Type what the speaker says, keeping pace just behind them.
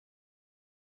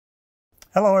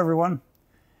Hello everyone.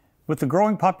 With the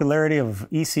growing popularity of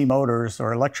EC motors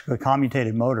or electrically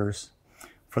commutated motors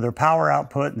for their power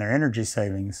output and their energy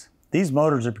savings, these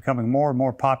motors are becoming more and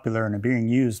more popular and are being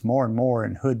used more and more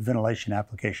in hood ventilation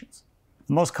applications.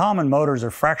 The most common motors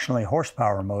are fractionally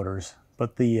horsepower motors,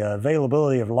 but the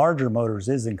availability of larger motors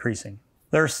is increasing.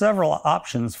 There are several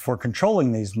options for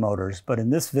controlling these motors, but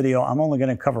in this video I'm only going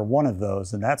to cover one of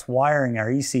those, and that's wiring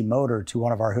our EC motor to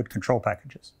one of our hood control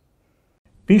packages.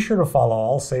 Be sure to follow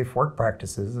all safe work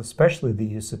practices, especially the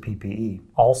use of PPE.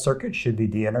 All circuits should be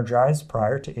de-energized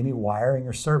prior to any wiring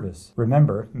or service.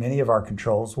 Remember, many of our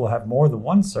controls will have more than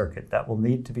one circuit that will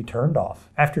need to be turned off.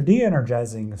 After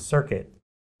de-energizing a circuit,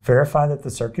 verify that the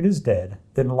circuit is dead,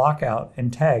 then lock out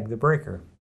and tag the breaker.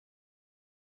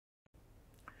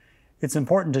 It's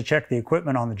important to check the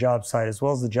equipment on the job site as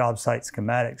well as the job site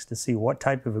schematics to see what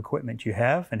type of equipment you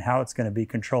have and how it's going to be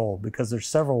controlled, because there's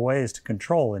several ways to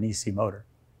control an EC motor.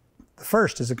 The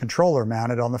first is a controller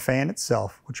mounted on the fan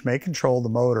itself, which may control the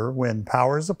motor when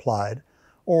power is applied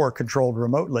or controlled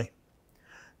remotely.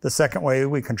 The second way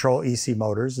we control EC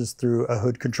motors is through a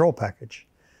hood control package.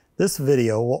 This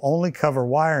video will only cover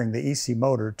wiring the EC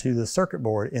motor to the circuit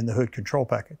board in the hood control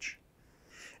package.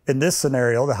 In this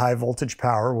scenario, the high voltage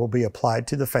power will be applied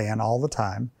to the fan all the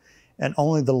time, and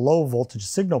only the low voltage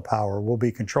signal power will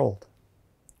be controlled.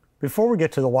 Before we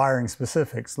get to the wiring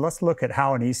specifics, let's look at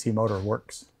how an EC motor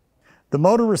works. The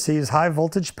motor receives high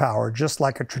voltage power just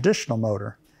like a traditional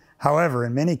motor. However,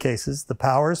 in many cases, the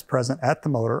power is present at the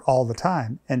motor all the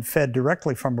time and fed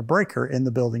directly from a breaker in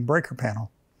the building breaker panel.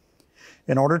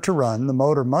 In order to run, the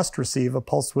motor must receive a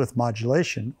pulse width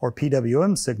modulation, or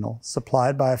PWM signal,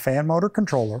 supplied by a fan motor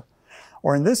controller,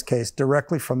 or in this case,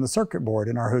 directly from the circuit board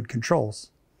in our hood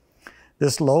controls.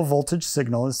 This low voltage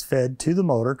signal is fed to the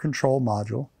motor control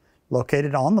module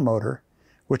located on the motor,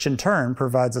 which in turn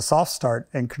provides a soft start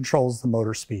and controls the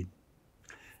motor speed.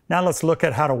 Now let's look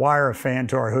at how to wire a fan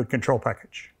to our hood control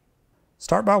package.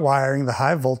 Start by wiring the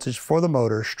high voltage for the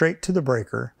motor straight to the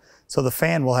breaker so the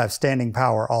fan will have standing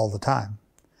power all the time.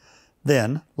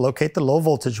 Then locate the low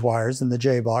voltage wires in the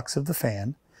J box of the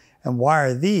fan and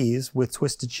wire these with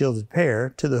twisted shielded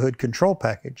pair to the hood control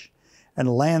package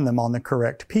and land them on the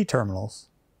correct P terminals.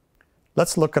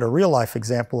 Let's look at a real-life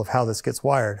example of how this gets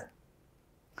wired.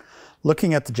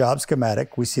 Looking at the job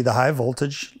schematic, we see the high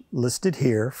voltage listed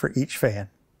here for each fan,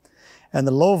 and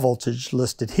the low voltage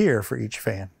listed here for each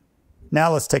fan.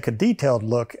 Now let's take a detailed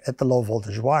look at the low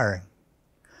voltage wiring.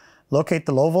 Locate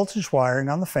the low voltage wiring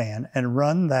on the fan and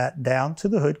run that down to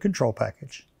the hood control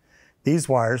package. These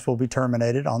wires will be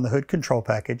terminated on the hood control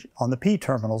package on the P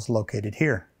terminals located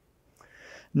here.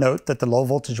 Note that the low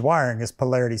voltage wiring is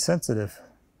polarity sensitive.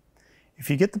 If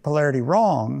you get the polarity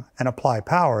wrong and apply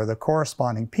power, the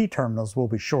corresponding P terminals will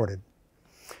be shorted.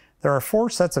 There are 4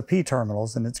 sets of P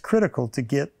terminals, and it's critical to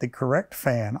get the correct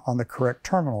fan on the correct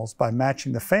terminals by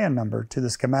matching the fan number to the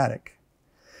schematic.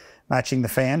 Matching the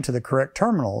fan to the correct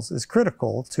terminals is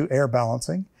critical to air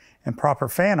balancing and proper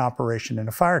fan operation in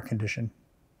a fire condition.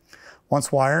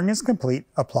 Once wiring is complete,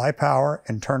 apply power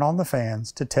and turn on the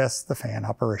fans to test the fan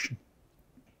operation.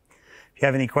 If you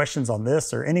have any questions on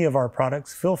this or any of our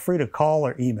products, feel free to call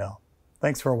or email.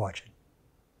 Thanks for watching.